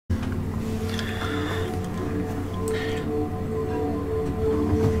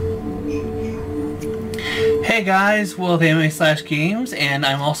Hey guys, Will of Anime/Games, and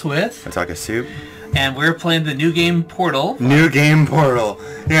I'm also with... Ataka Soup. And we're playing the new game Portal. New game Portal.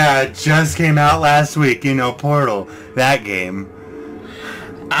 Yeah, it just came out last week. You know, Portal. That game.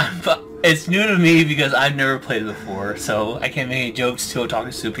 It's new to me because I've never played it before, so I can't make any jokes to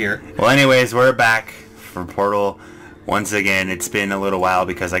Ataka Soup here. Well, anyways, we're back for Portal. Once again, it's been a little while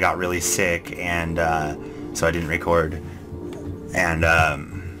because I got really sick, and so I didn't record.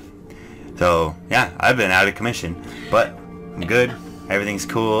 And so, yeah, I've been out of commission. But I'm good. Everything's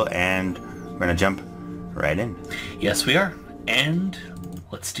cool, and we're going to jump right in. Yes, we are. And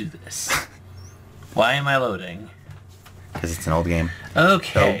let's do this. Why am I loading? Because it's an old game.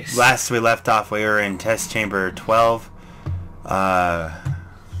 Okay. So last we left off, we were in test chamber 12. I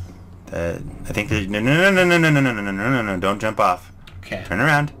think there's... No, don't jump off. Okay. Turn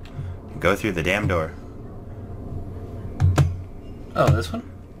around. Go through the damn door. Oh, this one?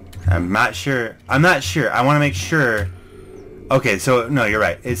 I'm not sure. I want to make sure. Okay, so no, you're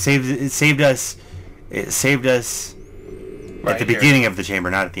right. It saved us Right at the here. beginning of the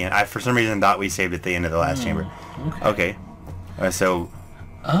chamber, not at the end. I for some reason thought we saved at the end of the last chamber. Okay. So.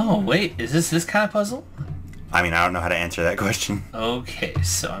 Oh wait, is this kind of puzzle? I mean, I don't know how to answer that question. Okay,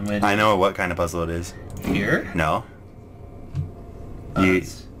 so I'm gonna. I know what kind of puzzle it is. Here? No. Oh,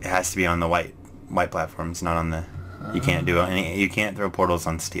 It has to be on the white platforms, not on the. You can't do any. You can't throw portals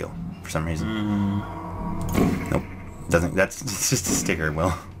on steel for some reason. Nope. Doesn't. It's just a sticker.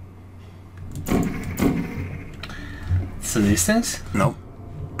 Will. So these things? Nope.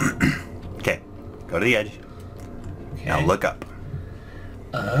 Okay. Go to the edge. Okay. Now look up.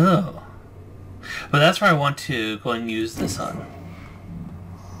 Oh. But that's where I want to go and use this on.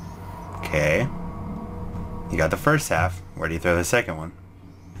 Okay. You got the first half. Where do you throw the second one?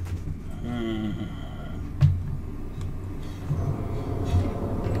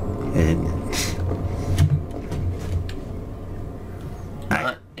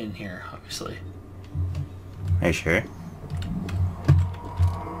 Not in here, obviously. Are you sure?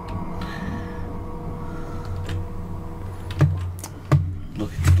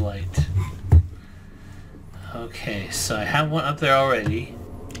 Look at the light. Okay, so I have one up there already.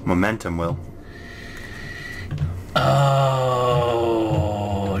 Momentum, Will. Oh,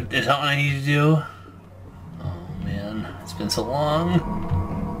 is that what I need to do? Oh man, it's been so long.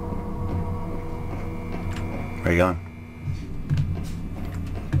 Where are you going?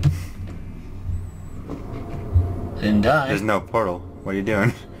 I didn't die. There's no portal. What are you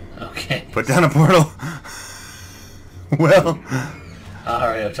doing? Okay. Put down a portal. Well.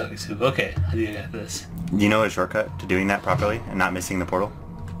 Alright, I'm talking soup. Okay, how do you get this? You know a shortcut to doing that properly and not missing the portal?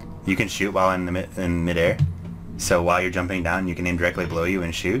 You can shoot while in midair. So while you're jumping down, you can aim directly below you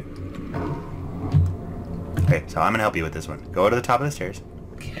and shoot. Okay, so I'm gonna help you with this one. Go to the top of the stairs.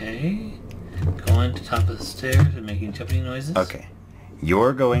 Okay. Going to top of the stairs and making jumping noises. Okay.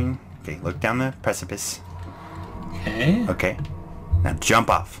 You're going... Okay, look down the precipice. Okay. Okay. Now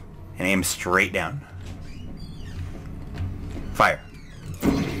jump off and aim straight down. Fire.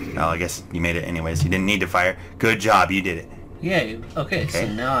 Well, I guess you made it anyways. You didn't need to fire. Good job, you did it. Yay. Okay, so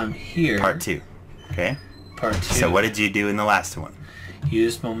now I'm here. Part 2. Okay? Part 2. So what did you do in the last one?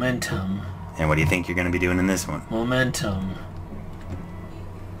 Use momentum. And what do you think you're going to be doing in this one? Momentum.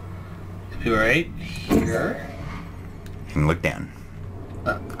 Be right here. And look down.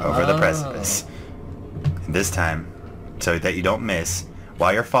 Over the precipice. And this time, so that you don't miss,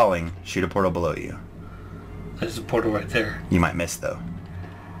 while you're falling, shoot a portal below you. There's a portal right there. You might miss though.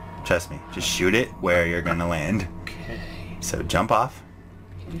 Trust me. Just shoot it where you're going to land. Okay. So jump off.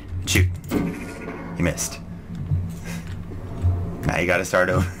 Shoot. You missed. Now you got to start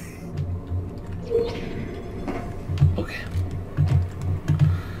over. Okay.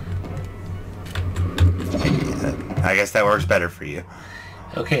 I guess that works better for you.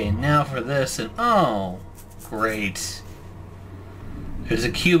 Okay, now for this, and oh, great. There's a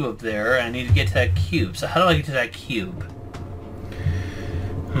cube up there, and I need to get to that cube. So how do I get to that cube?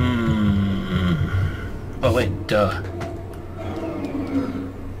 Oh wait, duh.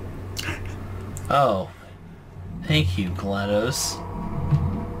 Oh. Thank you, GLaDOS.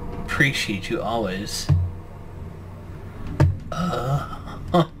 Appreciate you always.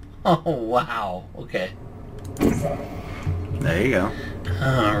 Oh wow. Okay. There you go.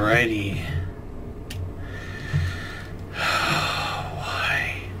 Alrighty.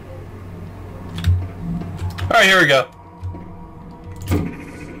 Why? Alright, here we go.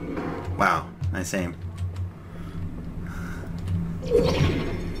 Wow. Nice aim.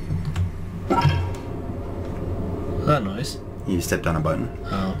 What's that noise? You stepped on a button.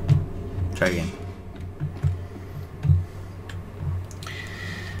 Oh. Try again.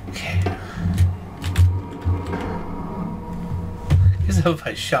 Okay. So if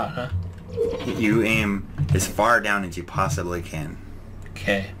I shot, huh? You aim as far down as you possibly can.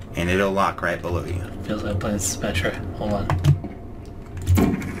 Okay. And it'll lock right below you. Feels like I'm playing Symmetra. Hold on.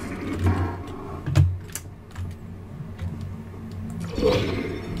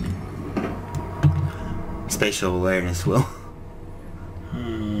 Spatial awareness will.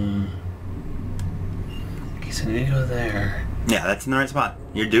 Okay, so I need to go there. Yeah, that's in the right spot.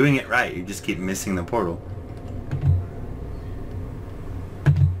 You're doing it right. You just keep missing the portal.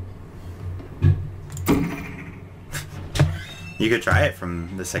 You could try it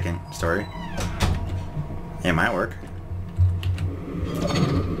from the second story. It might work.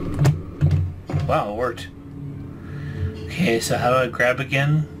 Wow, it worked. Okay, so how do I grab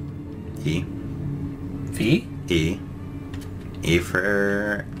again? E. V? E. E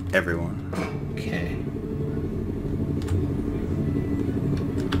for everyone. Okay.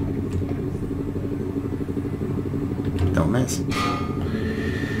 Don't miss.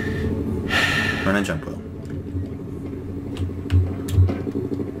 Run and jump wheel.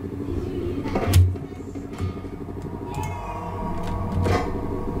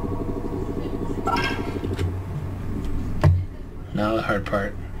 Now the hard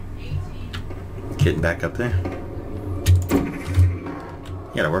part. Getting back up there.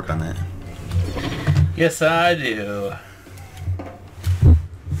 You gotta work on that. Yes, I do.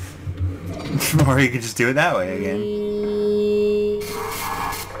 Or you could just do it that way again.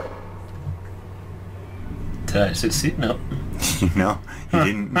 Did I succeed? Nope. No, you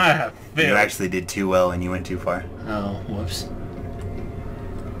didn't. I have failed. You actually did too well and you went too far. Oh, whoops.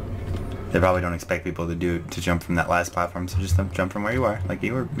 They probably don't expect people to jump from that last platform, so just jump from where you are, like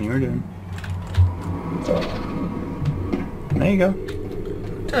you were doing. There you go.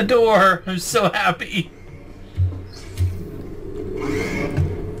 A door! I'm so happy.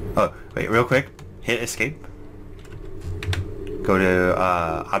 Oh, wait, real quick. Hit escape. Go to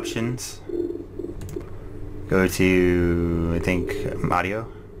options. Go to, I think, audio.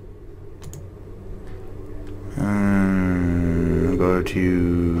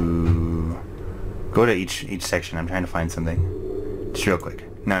 Go to each section. I'm trying to find something. Just real quick.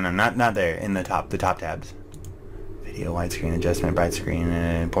 No, not there. In the top tabs. Video, widescreen, adjustment, bright screen,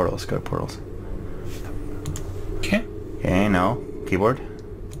 and portals. Go to portals. Okay. Okay, no. Keyboard.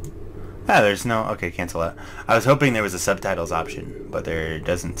 Ah, there's no... Okay, cancel that. I was hoping there was a subtitles option, but there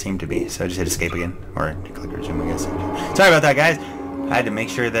doesn't seem to be, so just hit escape again. Or click resume, I guess. Sorry about that, guys. I had to make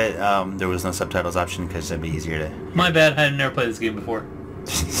sure that there was no subtitles option, because it'd be easier to... My bad, I had never played this game before.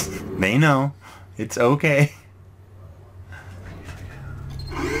 They know. It's okay.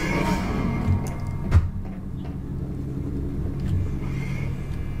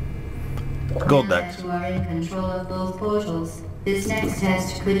 Gold ducks. Now that you are in control of both portals, this next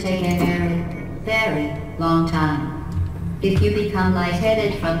test could take a very long time. If you become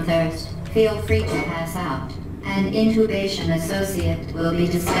lightheaded from thirst, feel free to pass out. An intubation associate will be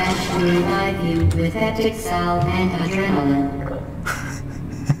dispatched to revive you with heptic salve and adrenaline.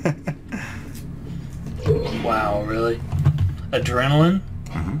 Wow, really? Adrenaline?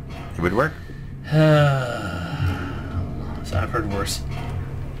 Mm-hmm. It would work. So I've heard worse.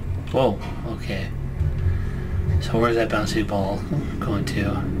 Whoa, okay. So where's that bouncy ball going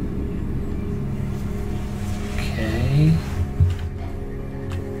to? Okay.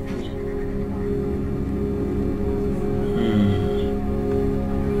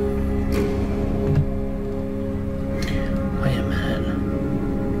 Wait a minute.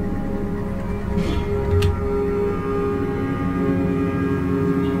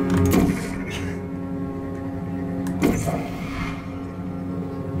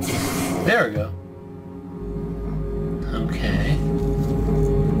 There we go. Okay.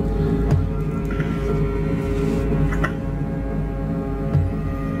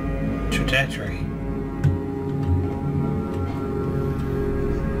 Trajectory.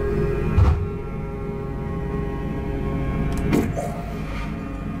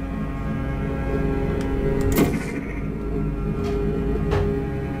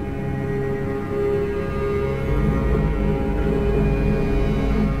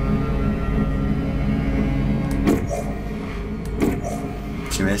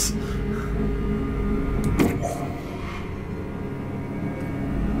 Did you miss?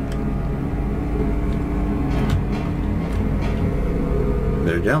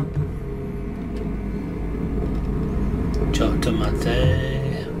 Better jump.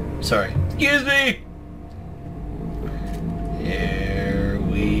 Chotomate. Sorry. Excuse me! Here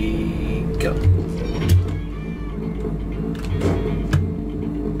we go.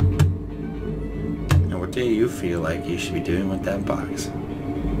 Now what do you feel like you should be doing with that box?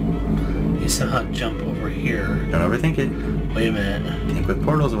 Okay, somehow jump over here. Don't overthink it. Wait a minute. Think with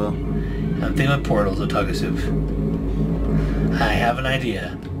portals, Will. I'm thinking of portals with Takasoup. I have an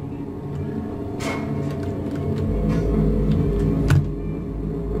idea.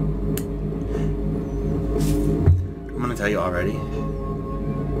 I'm gonna tell you already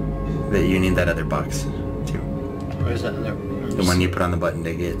that you need that other box, too. Where's that other? The one you put on the button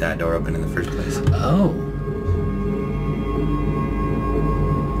to get that door open in the first place. Oh.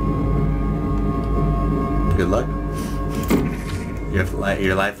 Good luck.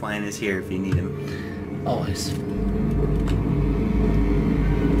 Your lifeline is here if you need him. Always.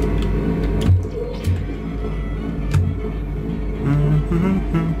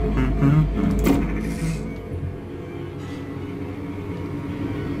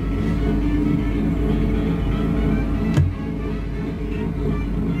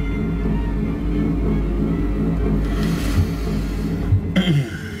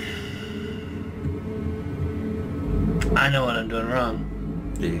 I know what I'm doing wrong.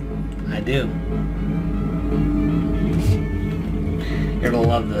 Do you? I do. You're gonna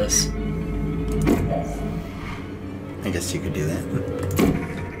love this. I guess you could do that.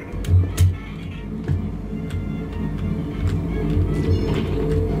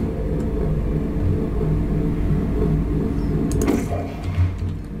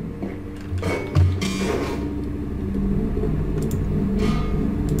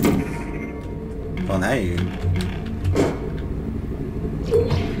 Well, now you...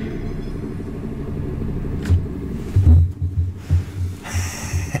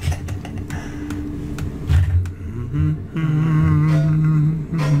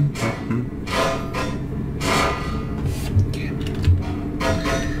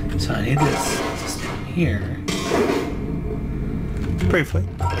 So I need this just down here. Briefly.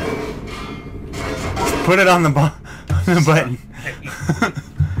 Put it on the button.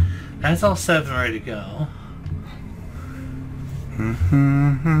 That's all set and ready to go. Oh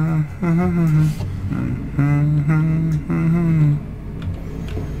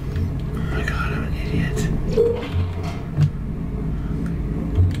my god, I'm an idiot.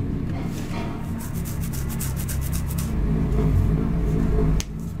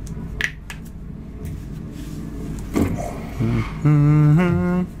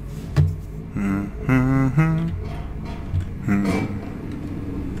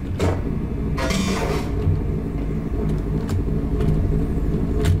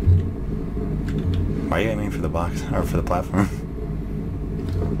 Why are you aiming for the box or for the platform?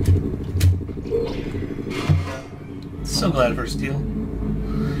 So glad for steel.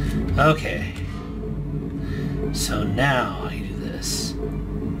 Okay. So now I do this.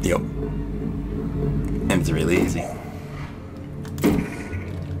 Yep. And it's really easy.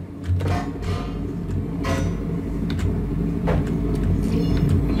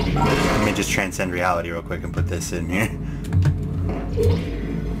 Let me just transcend reality real quick and put this in here.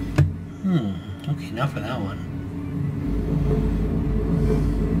 Okay, now for that one.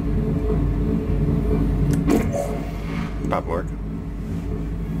 Bob work.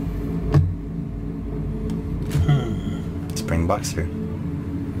 Spring boxer.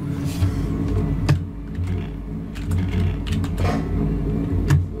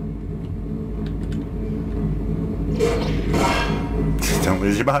 Don't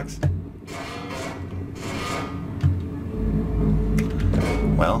lose your box.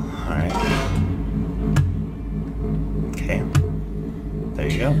 Well, alright. Okay. There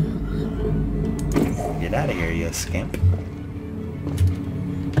you go. Get out of here, you scamp.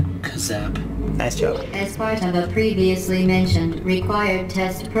 Kazap. Nice job. As part of a previously mentioned required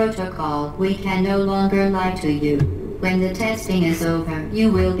test protocol, we can no longer lie to you. When the testing is over,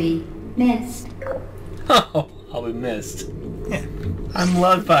 you will be missed. Oh, I'll be missed. Yeah. I'm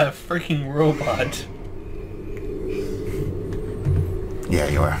loved by a freaking robot. Yeah,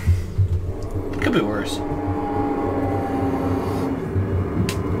 you are. Could be worse.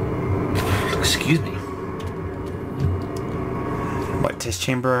 Excuse me. What test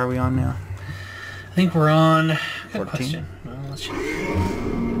chamber are we on now? I think we're on... Good 14? question. Well, let's check.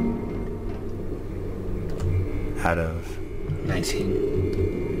 Out of... 19.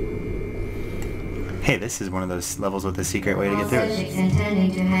 Hey, this is one of those levels with a secret way to get through it. Subjects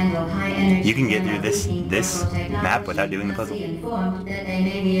intending to handle high energy You can get through and this technology map without doing the puzzle. informed that they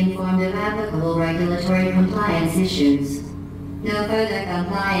may be informed of applicable regulatory compliance issues. No further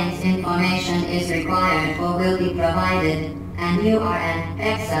compliance information is required or will be provided, and you are an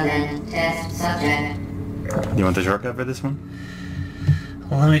excellent test subject. You want the shortcut for this one?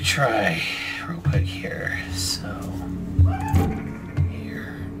 Well, let me try real quick here. So...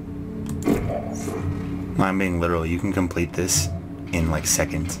 here. I'm being literal. You can complete this in like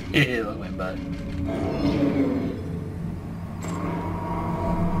seconds. Yeah, look my butt.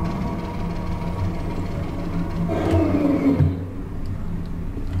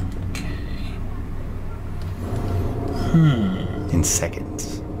 In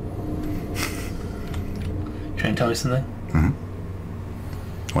seconds. Trying to tell me something?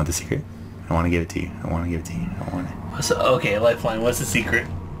 Want the secret? I want to give it to you. I want to give it to you. I want it. Okay, Lifeline, what's the secret?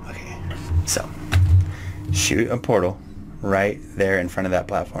 Okay. So, shoot a portal right there in front of that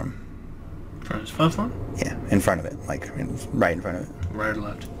platform. In front of this platform? Yeah, in front of it. Like, right in front of it. Right or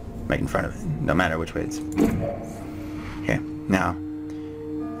left? Right in front of it. No matter which way it's... Okay, now,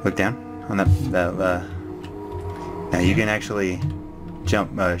 look down on that now you can actually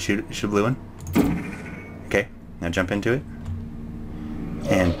jump, shoot a blue one. Okay, now jump into it.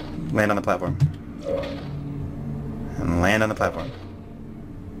 And land on the platform. And land on the platform.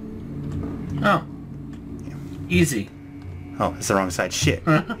 Oh. Yeah. Easy. Oh, it's the wrong side. Shit.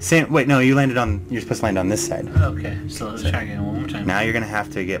 Wait, no, you're supposed to land on this side. Okay, so let's try again one more time. Now you're gonna have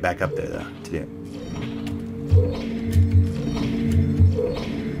to get back up there though to do it.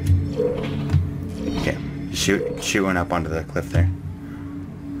 Okay, shoot one up onto the cliff there.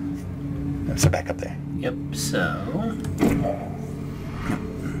 So back up there. Yep, so...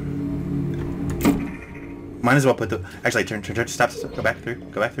 Might as well put the... Actually, turn, stop, go back through.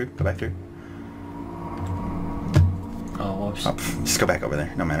 Oh, whoops. Oh, just go back over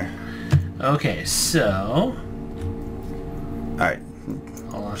there, no matter. Okay, so... Alright,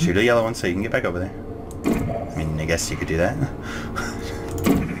 Hold on. shoot a yellow one so you can get back over there. I mean, I guess you could do that.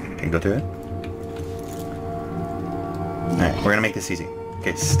 Can you go through it? Alright, we're gonna make this easy.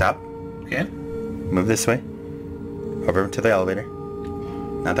 Okay, stop. Okay. Move this way. Over to the elevator.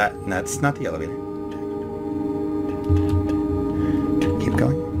 Not that, that's not the elevator. Keep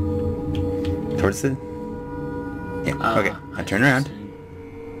going. Towards the... Yeah, okay. Now turn around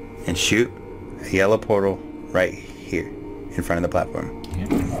and shoot a yellow portal right here in front of the platform.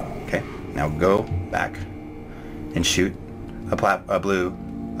 Okay, now go back and shoot a blue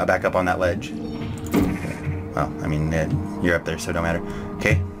back up on that ledge. Well, I mean, you're up there, so it don't matter.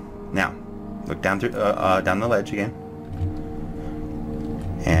 Okay, now look down through down the ledge again,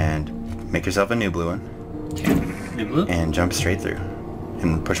 and make yourself a new blue one. Okay. New blue? And jump straight through,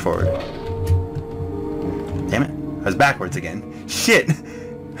 and push forward. Damn it! I was backwards again. Shit.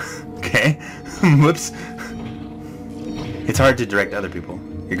 Okay. Whoops. It's hard to direct other people.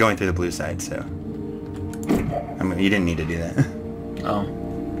 You're going through the blue side, so. I mean, you didn't need to do that. Oh.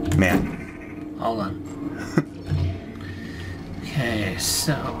 Man. Hold on. Okay,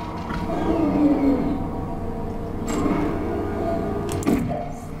 so...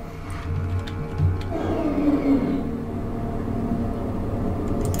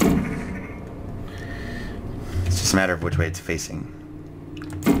 It's just a matter of which way it's facing.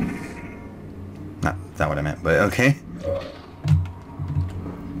 Not, that's not what I meant, but okay.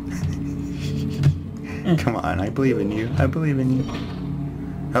 Come on, I believe in you. I believe in you.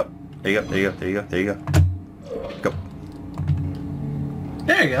 Oh, there you go, there you go, there you go, there you go. Go.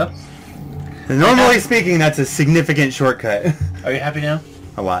 There you go. Normally speaking, that's a significant shortcut. Are you happy now?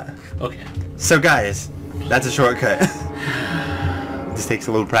 A lot. Okay. So guys, that's a shortcut. This takes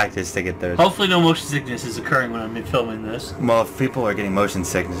a little practice to get there. Hopefully no motion sickness is occurring when I'm filming this. Well, if people are getting motion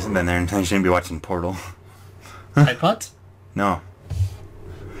sickness, then they shouldn't be watching Portal. iPods? No.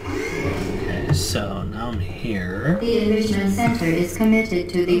 Okay, so now I'm here. The Enrichment Center is committed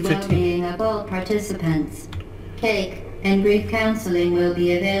to the 15. well-being of all participants. Cake and grief counseling will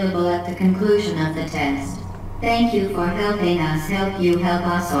be available at the conclusion of the test. Thank you for helping us help you help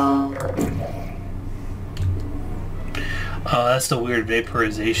us all. Oh, that's the weird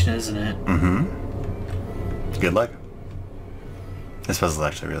vaporization, isn't it? Mm-hmm. Good luck. This puzzle's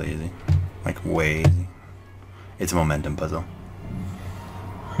actually really easy. Like, way easy. It's a momentum puzzle.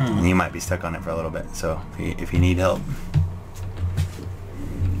 And you might be stuck on it for a little bit, so if you need help,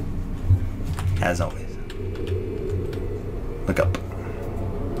 as always, look up.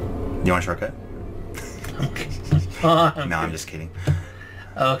 You want a shortcut? Okay. Oh, No, I'm just kidding.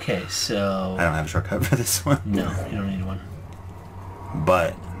 Okay, so... I don't have a shortcut for this one. No, you don't need one.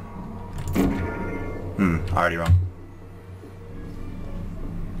 But... already wrong.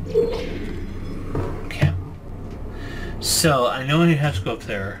 Okay. So, I know you have to go up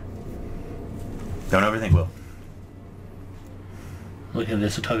there. Don't overthink, Will. Look at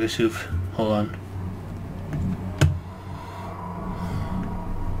this, Otaku Soup. Hold on.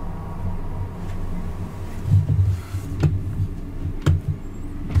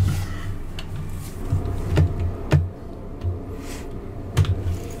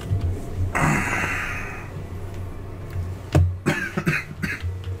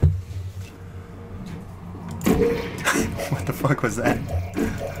 fuck was that?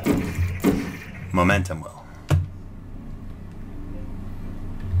 Momentum will.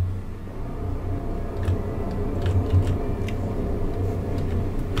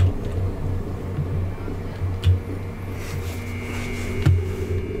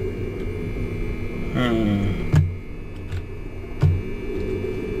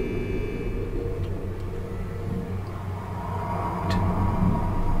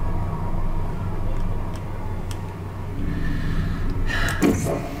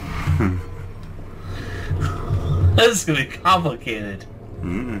 This is gonna be complicated.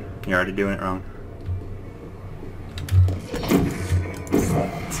 You're already doing it wrong.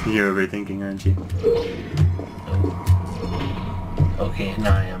 You're overthinking, aren't you? Okay,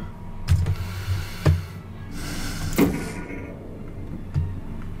 now I am.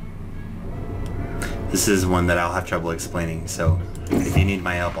 This is one that I'll have trouble explaining, so if you need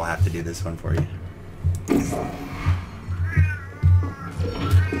my help, I'll have to do this one for you.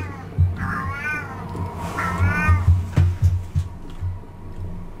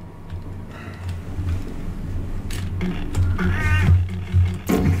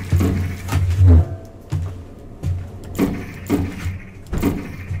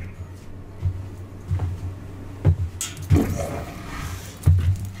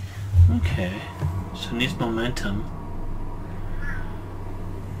 Okay, so it needs momentum.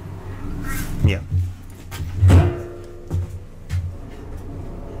 Yeah.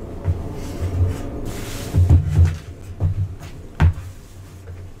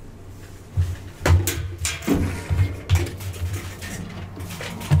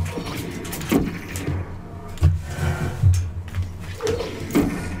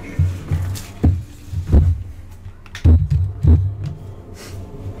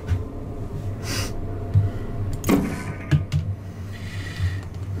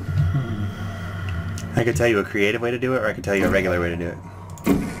 I could tell you a creative way to do it, or I could tell you a regular way to do it.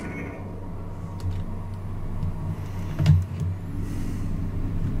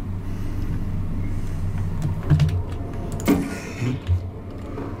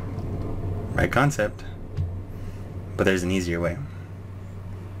 Right concept, but there's an easier way.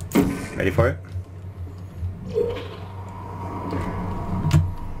 Ready for it?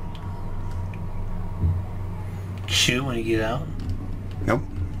 Shoot when you get out. Nope.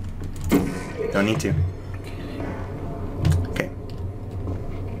 Don't need to. Okay.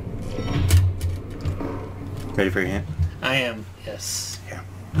 Ready for your hint? I am, yes. Yeah.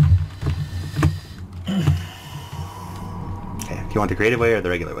 Okay, if you want the creative way or the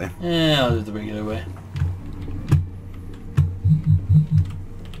regular way. Yeah, I'll do the regular way.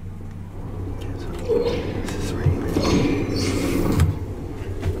 This is right here.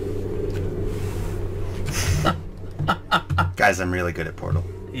 Guys, I'm really good at Portal.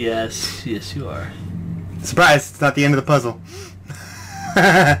 Yes, yes you are. Surprise! It's not the end of the puzzle.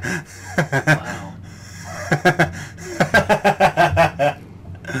 Wow.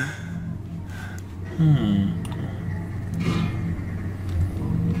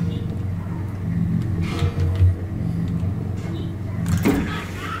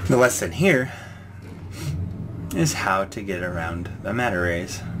 The lesson here is how to get around the matter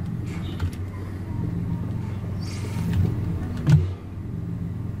rays.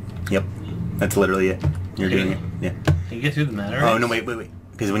 Yep, that's literally it. You're doing it. Yeah. Can you get through the matter? Oh no! Wait.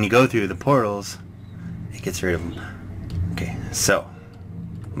 Because when you go through the portals, it gets rid of them. Okay, so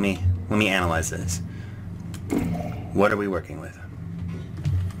let me analyze this. What are we working with?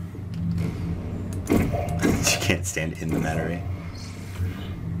 You can't stand in the matter ray.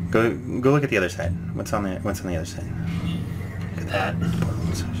 Go look at the other side. What's on the other side? Look at that.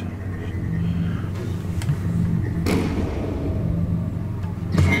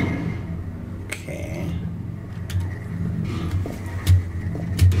 Okay.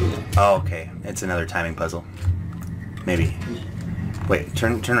 Oh, okay. It's another timing puzzle. Maybe. Wait,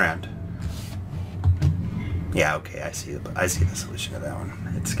 turn around. Yeah, okay, I see the solution to that one.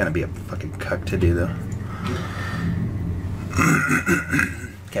 It's gonna be a fucking cuck to do though.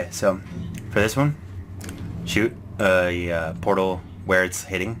 Okay, so for this one, shoot a portal where it's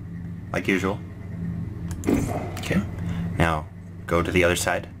hitting, like usual. Okay. Now go to the other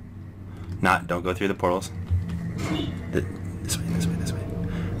side. Don't go through the portals. This way.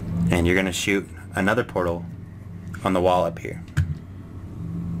 And you're gonna shoot another portal on the wall up here.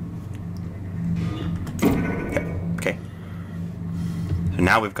 Okay. So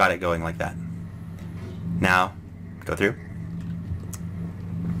now we've got it going like that. Now, go through.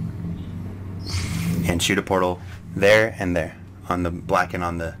 And shoot a portal there and there. On the black and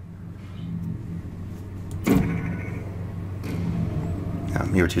on the... No,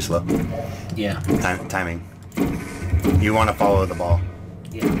 you were too slow. Yeah. Timing. You want to follow the ball.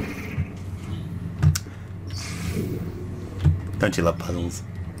 Yeah. Don't you love puzzles?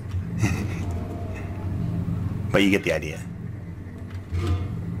 But you get the idea.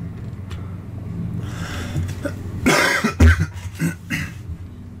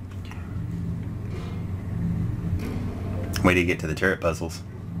 Way to get to the turret puzzles.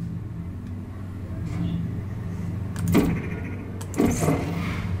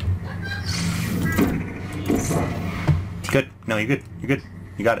 Good. No, you're good. You're good.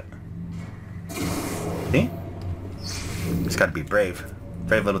 You got it. See? Just gotta be brave.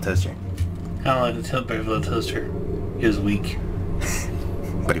 Brave little toaster. I don't like to tell Brave Little Toaster. He was weak.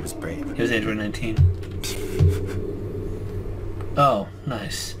 But he was brave. He was Android 19. Oh,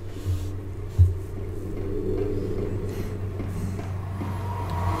 nice.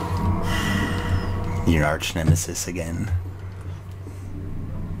 Your arch nemesis again.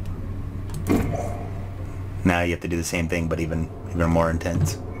 Now you have to do the same thing, but even more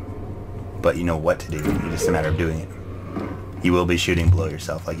intense. But you know what to do. It's just a matter of doing it. You will be shooting below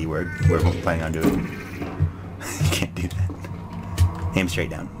yourself like you were planning on doing. You can't do that. Aim straight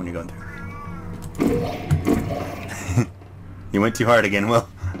down when you're going through. You went too hard again, Will.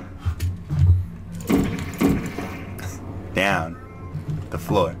 Down. The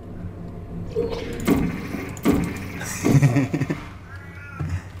floor.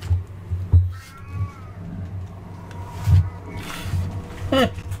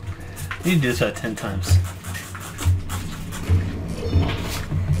 You do this about 10 times.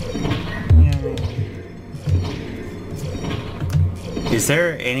 Is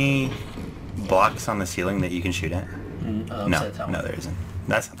there any blocks on the ceiling that you can shoot at? No, there isn't.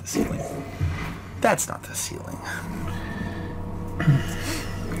 That's not the ceiling. That's not the ceiling.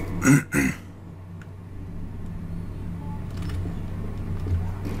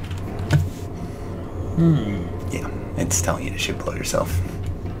 Yeah, it's telling you to shoot below yourself.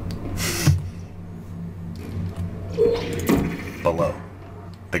 Below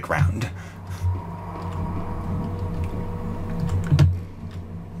the ground.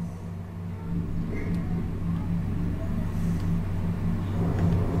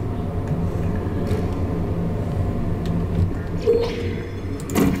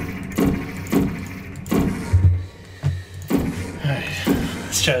 Alright,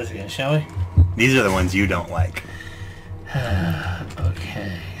 let's try this again, shall we? These are the ones you don't like.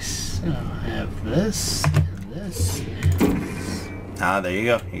 Okay, so I have this, and this, and this. Ah, there you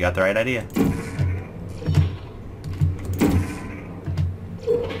go. You got the right idea.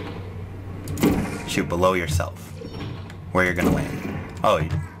 Shoot below yourself. Where you're gonna land. Oh,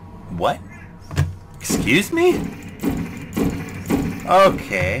 what? Excuse me?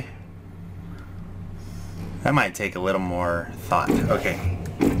 Okay. That might take a little more thought. Okay.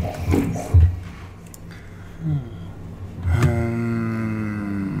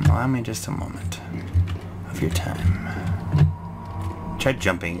 Allow me just a moment of your time. Try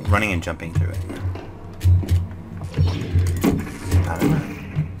jumping, running and jumping through it. I don't know.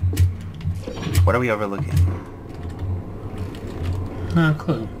 What are we overlooking? No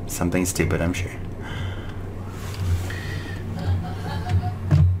clue. Something stupid, I'm sure.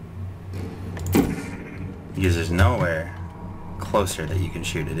 Because there's nowhere closer that you can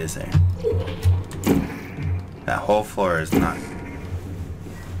shoot it, is there? That whole floor is not...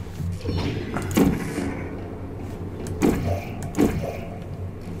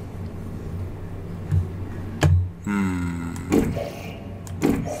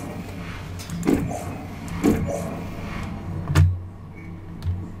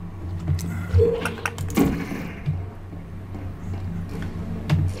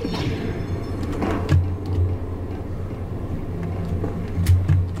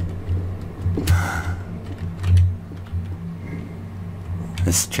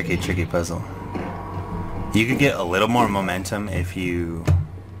 This tricky puzzle. You could get a little more momentum if you...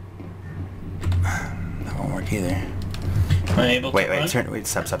 That won't work either. Am I able to Wait,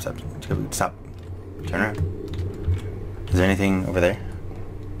 stop. Stop. Turn around. Is there anything over there?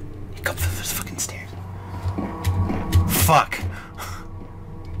 You come through those fucking stairs. Fuck!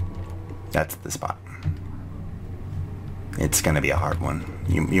 That's the spot. It's gonna be a hard one.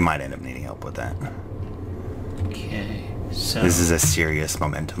 You might end up needing help with that. Okay, so... This is a serious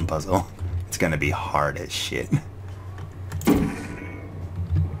momentum puzzle. It's gonna be hard as shit.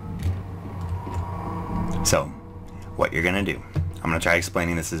 So, what you're gonna do, I'm gonna try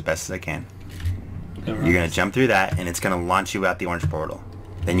explaining this as best as I can. You're gonna jump through that and it's gonna launch you out the orange portal.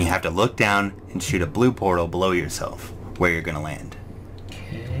 Then you have to look down and shoot a blue portal below yourself, where you're gonna land.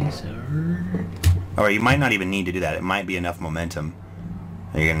 Okay, so... Or you might not even need to do that. It might be enough momentum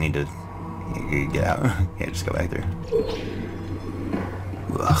that you're gonna need to You get out. Yeah, just go back there.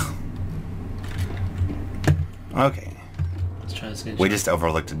 Ugh. Okay. Let's try this again. We just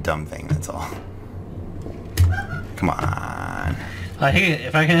overlooked a dumb thing, that's all. Come on.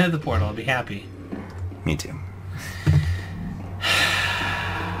 If I can hit the portal, I'll be happy. Me too.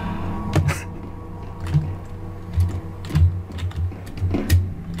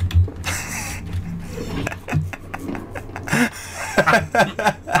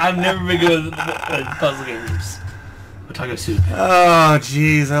 I've never been good with puzzle games. We're talking soup. Oh,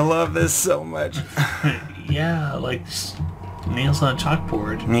 jeez, I love this so much. Yeah, like nails on a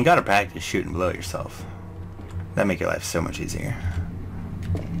chalkboard. I mean, you gotta practice shooting below yourself. That'd make your life so much easier.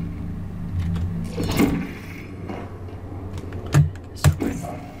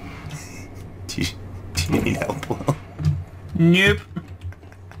 Do you need help, Will? Nope.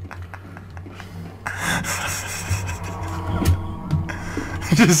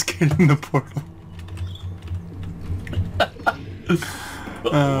 Just get in the portal.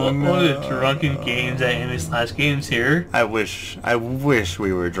 Oh, no. Look at drunken games at Anime/Games here. I wish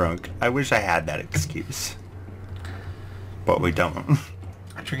we were drunk. I wish I had that excuse. But we don't.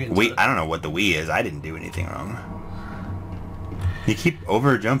 I don't know what the Wii is. I didn't do anything wrong. You keep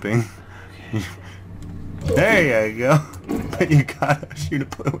over jumping. Okay. There you go. But you gotta shoot a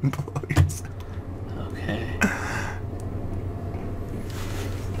balloon below yourself. Okay.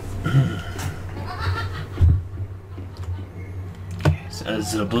 Okay, so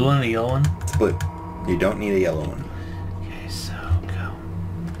is it a blue one or a yellow one? It's blue. You don't need a yellow one. Okay, so go.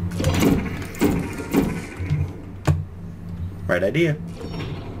 Right idea.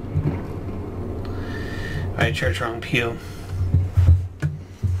 Alright, church wrong pew.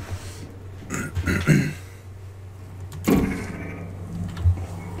 Here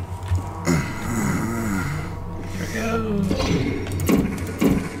we go.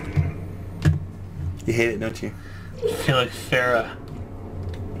 You hate it, don't you? I feel like Farrah.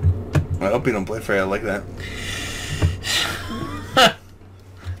 I hope you don't play Freya like that.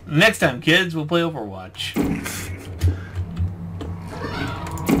 Next time, kids, we'll play Overwatch.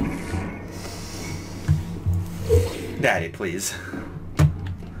 Daddy, please.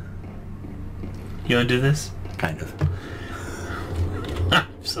 You wanna do this? Kind of. I'm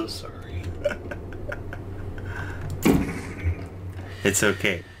so sorry. It's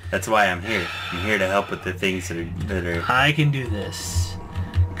okay. That's why I'm here. I'm here to help with the things that are... I can do this.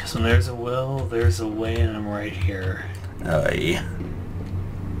 Because when there's a will, there's a way, and I'm right here. Yeah.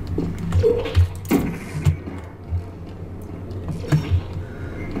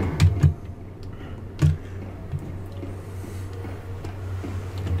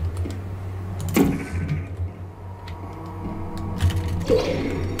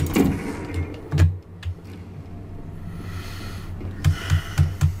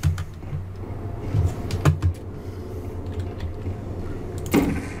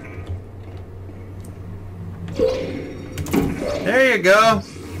 There you go.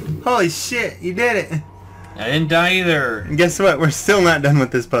 Holy shit, you did it. I didn't die either. And guess what? We're still not done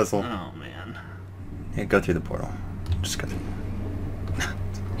with this puzzle. Oh, man. Yeah, go through the portal. Just go through.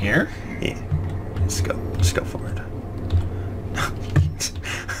 Here? Yeah. Just go forward.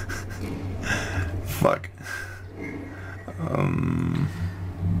 Fuck.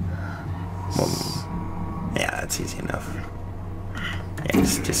 Well, yeah, that's easy enough. Yeah,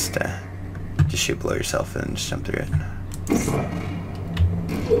 just shoot below yourself and just jump through it.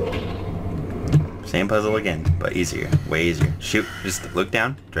 Same puzzle again, but easier. Way easier. Shoot. Just look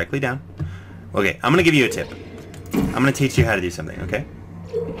down. Directly down. Okay, I'm gonna give you a tip. I'm gonna teach you how to do something, okay?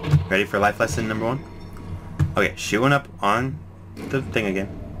 Ready for life lesson number 1? Okay, shoot one up on the thing again.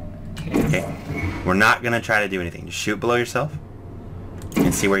 Okay. We're not gonna try to do anything. Just shoot below yourself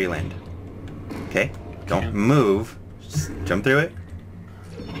and see where you land. Okay? Don't move. Just jump through it.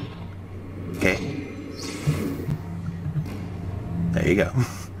 Okay. There you go.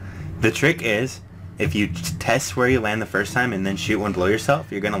 The trick is, if you test where you land the first time and then shoot one below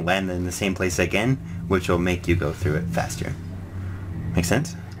yourself, you're going to land in the same place again, which will make you go through it faster. Make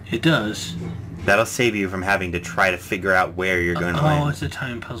sense? It does. That'll save you from having to try to figure out where you're going to land. Oh, it's a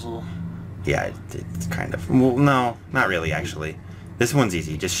time puzzle. Yeah, it's kind of... Well, no, not really, actually. This one's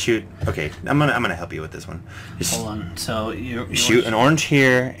easy. Just shoot... Okay, I'm gonna help you with this one. Just hold on. So you shoot an orange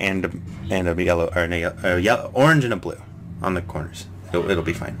here and a yellow, or a yellow, orange and a blue on the corners. It'll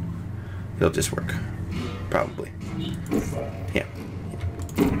be fine. It'll just work, probably. Yeah.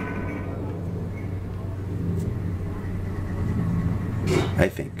 I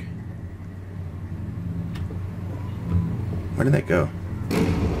think. Where did that go?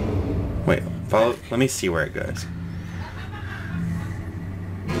 Wait, follow. Let me see where it goes.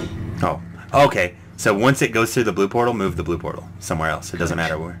 Oh, Okay, so once it goes through the blue portal, move the blue portal somewhere else. It doesn't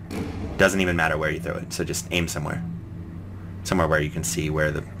matter where. Doesn't even matter where you throw it. So just aim somewhere. Somewhere where you can see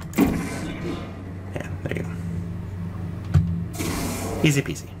where the... Yeah, there you go. Easy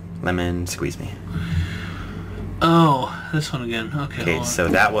peasy. Lemon squeeze me. Oh, this one again. Okay, Okay, so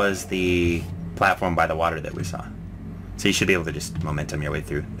that was the platform by the water that we saw. So you should be able to just momentum your way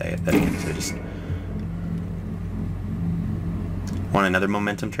through that again. So just... Want another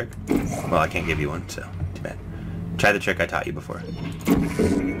momentum trick? Well, I can't give you one, so too bad. Try the trick I taught you before.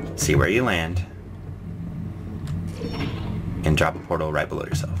 See where you land. And drop a portal right below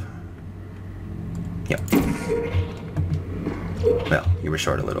yourself. Yep. Well, you were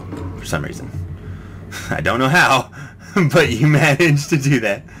short a little, for some reason. I don't know how, but you managed to do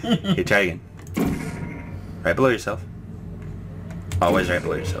that. Okay, try again. Right below yourself. Always right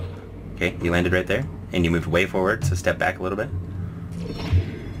below yourself. Okay, you landed right there, and you moved way forward, so step back a little bit.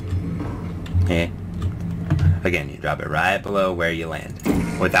 Okay. Again, you drop it right below where you land,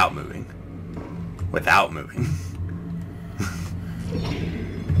 without moving. Without moving.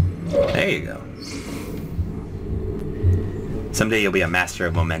 There you go. Someday you'll be a master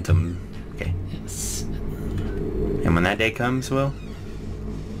of momentum. Okay. Yes. And when that day comes, Will,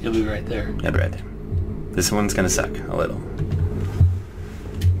 You'll be right there. you'll be right there. This one's gonna suck a little.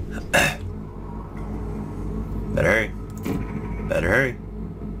 Better hurry. Better hurry.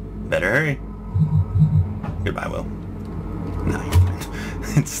 Better hurry. Goodbye, Will. No, you're fine.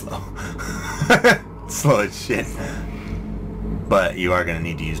 It's slow. It's slow as shit. But you are going to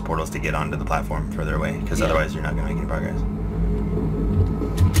need to use portals to get onto the platform further away, because otherwise you're not going to make any progress.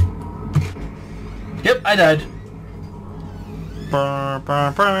 Yep, I died.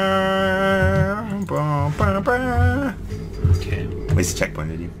 Okay. Waste a checkpoint,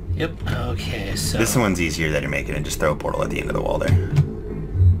 did you? Yep. Okay, so... This one's easier that you're making, and just throw a portal at the end of the wall there.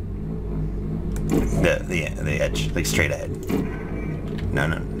 The edge, like straight ahead. No.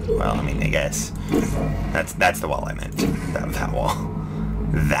 Well, I mean, I guess that's the wall I meant. That wall.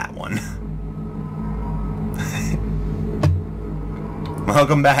 That one.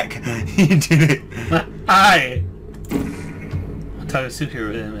 Welcome back. You did it. Hi. I'm talking super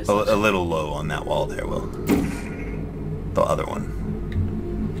with him. A little low on that wall there, Will. The other one.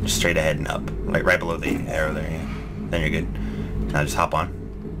 Just straight ahead and up, like right below the arrow there. Yeah. Then you're good. Now just hop on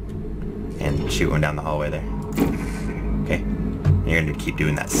and shoot one down the hallway there. Okay. You're going to keep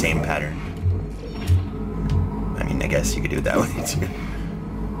doing that same pattern. I mean, I guess you could do it that way too.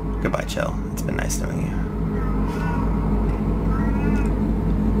 Goodbye, Chell. It's been nice knowing you.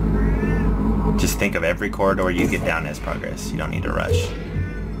 Just think of every corridor you get down as progress. You don't need to rush.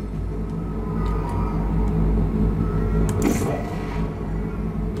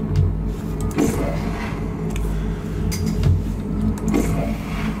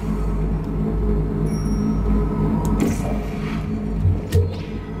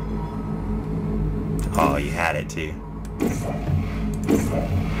 Oh, you had it too.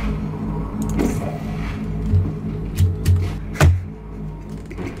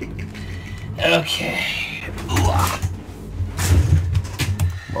 Okay.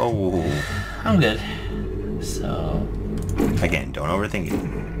 Whoa. I'm good. So... Again, don't overthink it.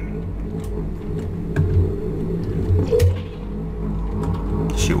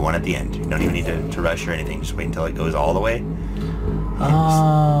 Shoot one at the end. You don't even need to rush or anything. Just wait until it goes all the way.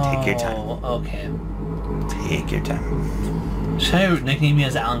 Oh, take your time. Okay. Take your time. Should I nickname you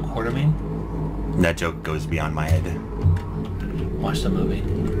as Alan Quartermain? That joke goes beyond my head. Watch the movie.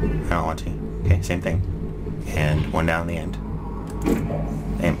 I don't want to. Okay, same thing. And one down the end.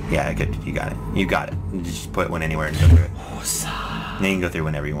 And yeah, good. You got it. You got it. You just put one anywhere and go through it. And then you can go through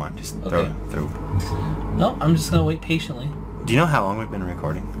whenever you want. Just throw it through. No, I'm just gonna wait patiently. Do you know how long we've been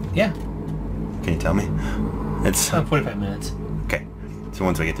recording? Yeah. Can you tell me? It's About 45 minutes. okay. So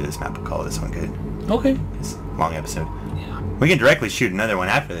once we get through this map, we'll call this one good. Okay. It's a long episode. Yeah. We can directly shoot another one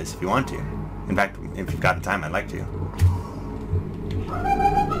after this if you want to. In fact, if you've got the time, I'd like to.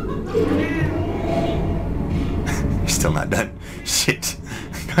 You're still not done. Shit.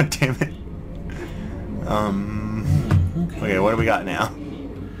 God damn it. Okay, what do we got now?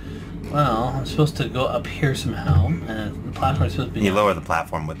 Well, I'm supposed to go up here somehow, and the platform is supposed to be... You lower the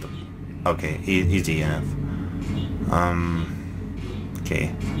platform with the... Okay, easy enough.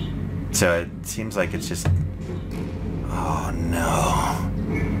 Okay. So it seems like it's just... Oh no.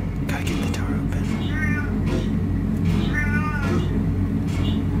 Gotta get the door open.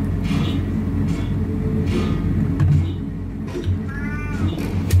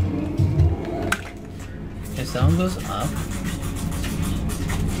 Okay, so that one goes up.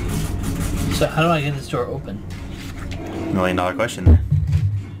 So how do I get this door open? $1 million question there.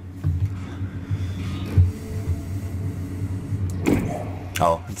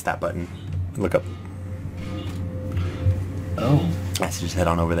 Oh, it's that button. Look up. Oh. Let's just head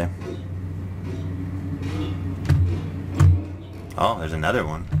on over there. Oh, there's another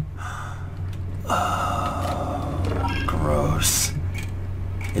one. Oh, gross.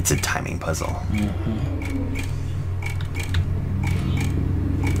 It's a timing puzzle. Mm-hmm.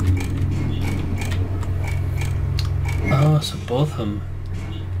 Oh, so both of them.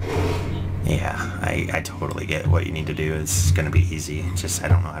 Yeah, I totally get what you need to do. It's gonna be easy. It's just I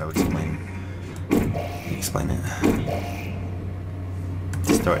don't know how to explain it.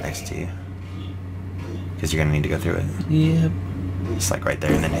 Just throw it next to you. Because you're gonna need to go through it. Yep. Just like right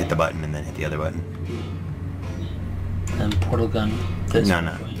there, and then hit the button, and then hit the other button. And portal gun. This No,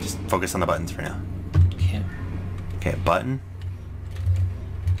 no. Just focus on the buttons for now. Okay. Okay, button.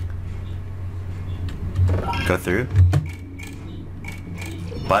 Go through.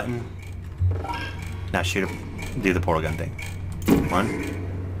 Button. Now shoot him. Do the portal gun thing. One.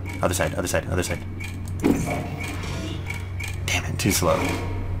 Other side, other side, other side. Damn it, too slow.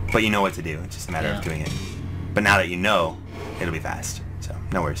 But you know what to do. It's just a matter of doing it. But now that you know, it'll be fast. So,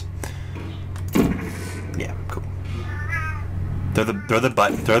 no worries. Yeah, cool. Throw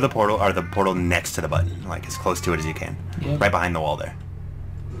the portal, or the portal next to the button. Like, as close to it as you can. Yep. Right behind the wall there.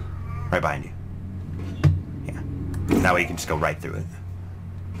 Right behind you. Yeah. That way you can just go right through it.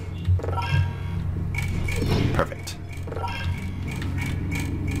 Perfect.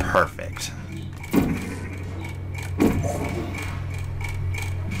 Perfect.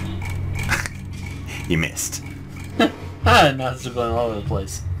 You missed. Ah, now it's going all over the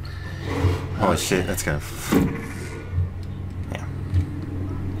place. Oh shit, that's gonna... Yeah.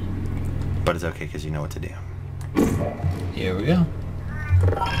 But it's okay because you know what to do. Here we go.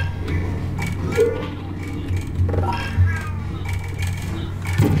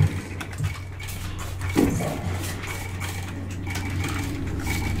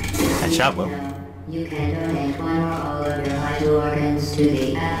 Nice job, Will. You can donate one or all of your vital organs to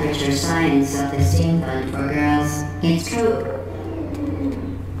the Aperture Science of the Steam Fund for Girls. It's true.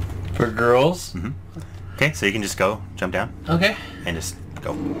 For girls? Mm-hmm. Okay, so you can just go, jump down, Okay. and just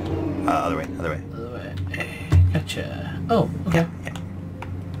go. Other way, other way. Other way. Hey, gotcha. Oh, okay. Yeah.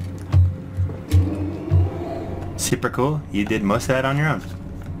 Super cool. You did most of that on your own.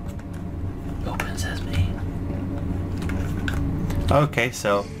 Open sesame. Okay,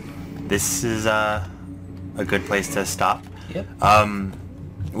 so this is a good place to stop. Yep.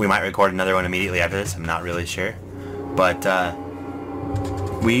 We might record another one immediately after this. I'm not really sure, but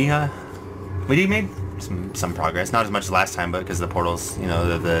we made some progress. Not as much as last time, but because the portals, you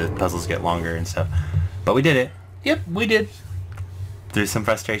know, the puzzles get longer and stuff. But we did it Yep, we did. through some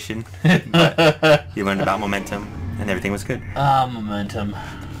frustration. But you learned about momentum, and everything was good. Momentum.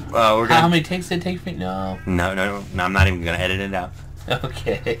 We're gonna. How many takes did it take me? No. No, I'm not even gonna edit it out.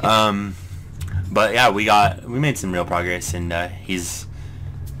 Okay. But yeah, we made some real progress, and he's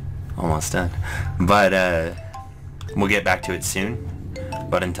almost done. But we'll get back to it soon.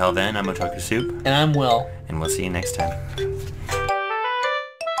 But until then, I'm Otaku Soup, And I'm Will. and we'll see you next time.